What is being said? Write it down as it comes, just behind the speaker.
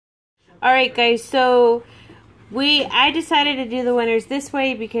Alright guys, so I decided to do the winners this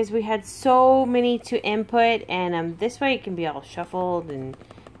way because we had so many to input, and this way it can be all shuffled and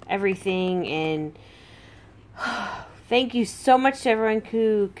everything. And thank you so much to everyone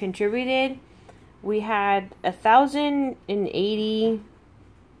who contributed. We had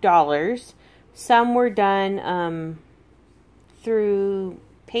 $1,080. Some were done through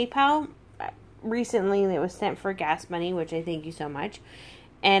PayPal. Recently it was sent for gas money, which I thank you so much.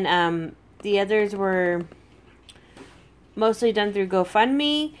 And the others were mostly done through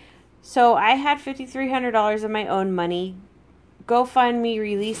GoFundMe. So I had $5,300 of my own money. GoFundMe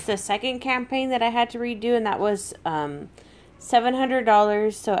released the second campaign that I had to redo, and that was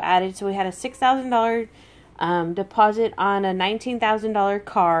 $700. So we had a $6,000 deposit on a $19,000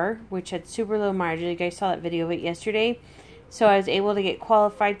 car, which had super low margin. You guys saw that video of it yesterday. So I was able to get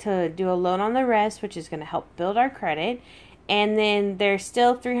qualified to do a loan on the rest, which is going to help build our credit. And then there's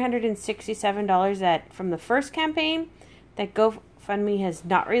still $367 that from the first campaign that GoFundMe has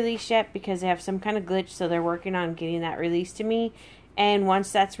not released yet because they have some kind of glitch. So they're working on getting that released to me. And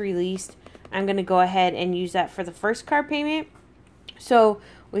once that's released, I'm going to go ahead and use that for the first car payment. So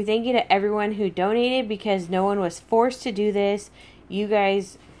we thank you to everyone who donated because no one was forced to do this. You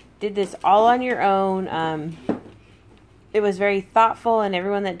guys did this all on your own. It was very thoughtful, and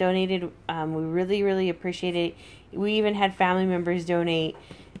everyone that donated, we really, really appreciate it. We even had family members donate,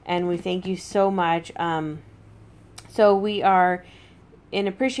 and we thank you so much. So we are, in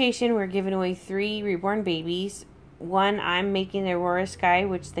appreciation, we're giving away 3 reborn babies. One, I'm making the Aurora Sky,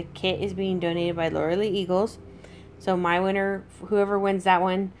 which the kit is being donated by Laura Lee Eagles. So my winner, whoever wins that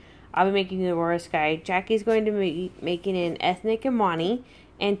one, I'll be making the Aurora Sky. Jackie's going to be making an Ethnic Imani,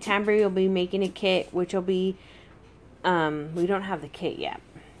 and Tambry will be making a kit, which will be, we don't have the kit yet.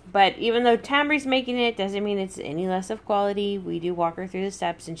 But even though Tambry's making it, doesn't mean it's any less of quality. We do walk her through the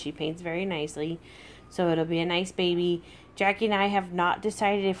steps, and she paints very nicely. So it'll be a nice baby. Jackie and I have not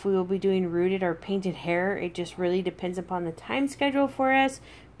decided if we will be doing rooted or painted hair. It just really depends upon the time schedule for us,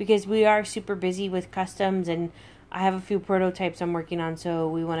 because we are super busy with customs, and I have a few prototypes I'm working on. So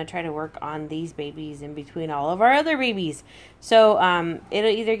we want to try to work on these babies in between all of our other babies. So it'll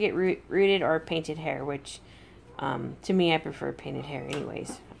either get rooted or painted hair, which to me, I prefer painted hair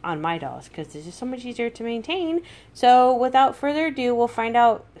anyways on my dolls because it's just so much easier to maintain. So without further ado, we'll find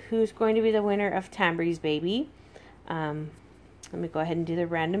out who's going to be the winner of Tambry's baby. Let me go ahead and do the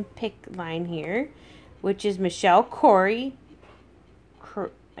random pick line here, which is Michelle Corey.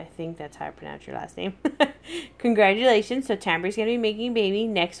 I think that's how I pronounce your last name. Congratulations. So Tambry's going to be making baby.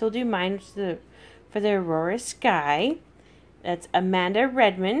 Next we'll do mine, which is for the Aurora Sky. That's Amanda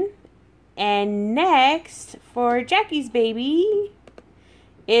Redmond. And next, for Jackie's baby,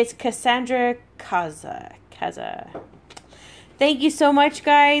 it's Cassandra Kaza. Thank you so much,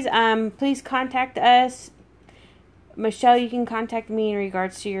 guys. Please contact us. Michelle, you can contact me in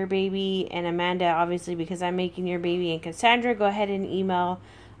regards to your baby. And Amanda, obviously, because I'm making your baby. And Cassandra, go ahead and email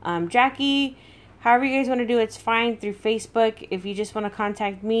Jackie. However you guys want to do it, it's fine through Facebook. If you just want to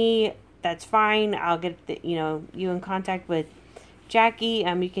contact me, that's fine. I'll get you in contact with Jackie.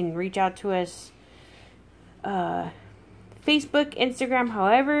 You can reach out to us Facebook, Instagram,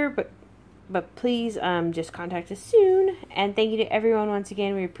 however, but please just contact us soon. And thank you to everyone once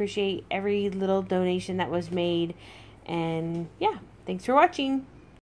again. We appreciate every little donation that was made. And yeah, thanks for watching.